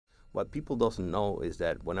What people doesn't know is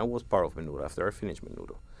that when I was part of Menudo, after I finished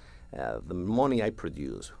Menudo, the money I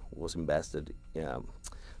produced was invested.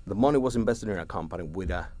 The money was invested in a company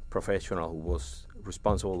with a professional who was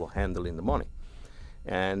responsible for handling the money,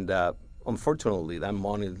 and unfortunately, that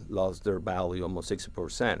money lost their value almost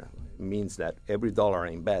 60%. It means that every dollar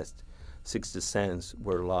I invest, 60 cents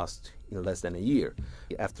were lost in less than a year.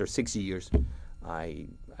 After 6 years, I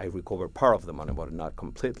recovered part of the money, but not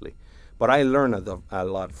completely. But I learned a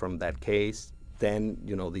lot from that case. Then,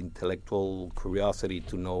 the intellectual curiosity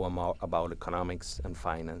to know about economics and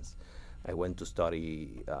finance. I went to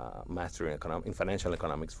study master in financial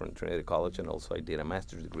economics from Trinity College, and also I did a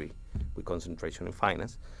master's degree with concentration in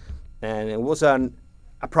finance. And it was a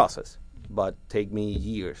process, but take me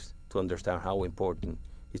years to understand how important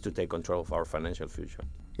it is to take control of our financial future.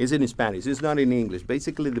 It's in Spanish. It's not in English.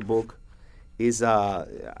 Basically, the book is,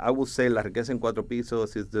 I would say, La Riqueza en Cuatro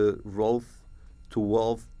Pisos is the road to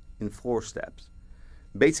wealth in 4 steps.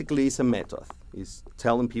 Basically, it's a method. It's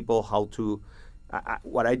telling people how to,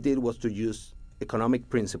 what I did was to use economic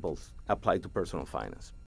principles applied to personal finance.